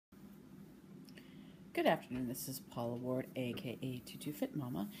Good afternoon, this is Paula Ward, aka Tutu Fit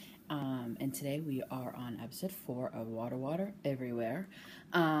Mama, and today we are on episode 4 of Water Everywhere.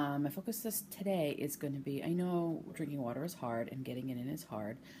 My focus today is going to be, I know drinking water is hard and getting it in is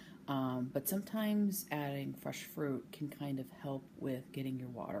hard, but sometimes adding fresh fruit can kind of help with getting your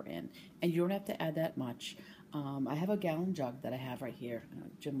water in, and you don't have to add that much. I have a gallon jug that I have right here.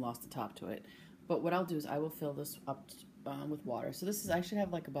 Jim lost the top to it, but what I'll do is I will fill this up with water. So this is, I should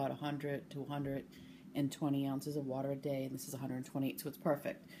have like about 100 to 120 ounces of water a day, and this is 128, so it's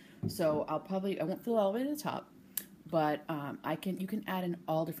perfect. So I won't fill all the way to the top, but you can add in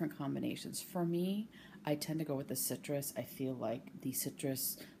all different combinations. For me, I tend to go with the citrus. I feel like the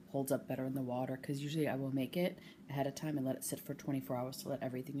citrus holds up better in the water because usually I will make it ahead of time and let it sit for 24 hours to let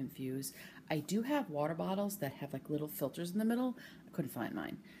everything infuse. I do have water bottles that have like little filters in the middle. I couldn't find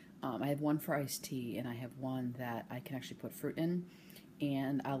mine. I have one for iced tea, and I have one that I can actually put fruit in,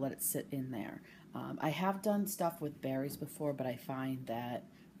 and I'll let it sit in there. I have done stuff with berries before, but I find that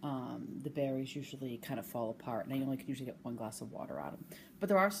the berries usually kind of fall apart, and I only can usually get 1 glass of water out of them. But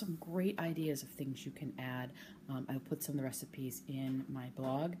there are some great ideas of things you can add. I'll put some of the recipes in my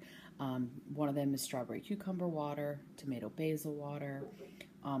blog. One of them is strawberry cucumber water, tomato basil water,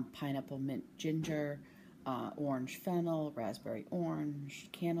 pineapple mint ginger, orange fennel, raspberry orange,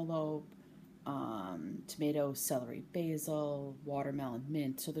 cantaloupe, tomato, celery, basil, watermelon,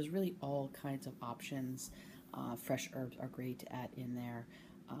 mint. So there's really all kinds of options. Fresh herbs are great to add in there.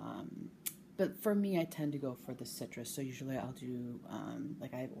 But for me, I tend to go for the citrus. So usually I'll do,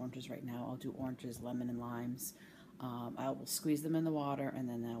 like I have oranges right now, I'll do oranges, lemon, and limes. I will squeeze them in the water and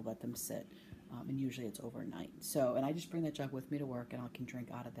then I'll let them sit. And usually it's overnight. So, and I just bring that jug with me to work and I can drink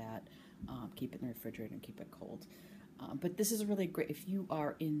out of that, keep it in the refrigerator and keep it cold. But this is really great if you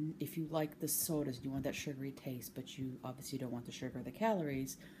like the sodas and you want that sugary taste, but you obviously don't want the sugar or the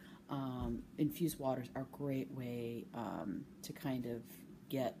calories. Infused waters are a great way to kind of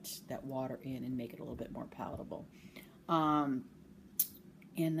get that water in and make it a little bit more palatable.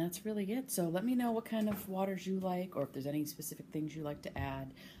 And that's really it. So let me know what kind of waters you like, or if there's any specific things you like to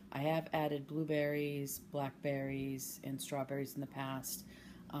add. I have added blueberries, blackberries, and strawberries in the past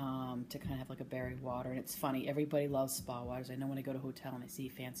to kind of have like a berry water. And it's funny, everybody loves spa waters. I know when I go to a hotel and I see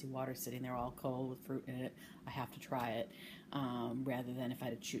fancy water sitting there all cold with fruit in it, I have to try it rather than if I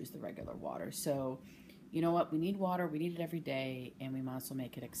had to choose the regular water. So you know what? We need water. We need it every day, and we might as well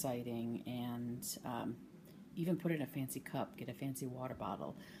make it exciting and even put it in a fancy cup, get a fancy water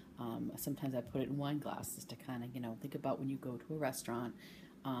bottle. Sometimes I put it in wine glasses to kind of, think about when you go to a restaurant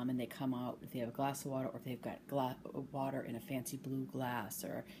and they come out, if they have a glass of water or if they've got water in a fancy blue glass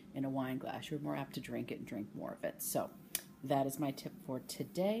or in a wine glass, you're more apt to drink it and drink more of it. So that is my tip for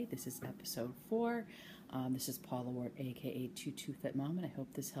today. This is episode 4. This is Paula Ward, aka Tutu Fit Mom, and I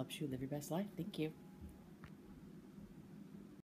hope this helps you live your best life. Thank you.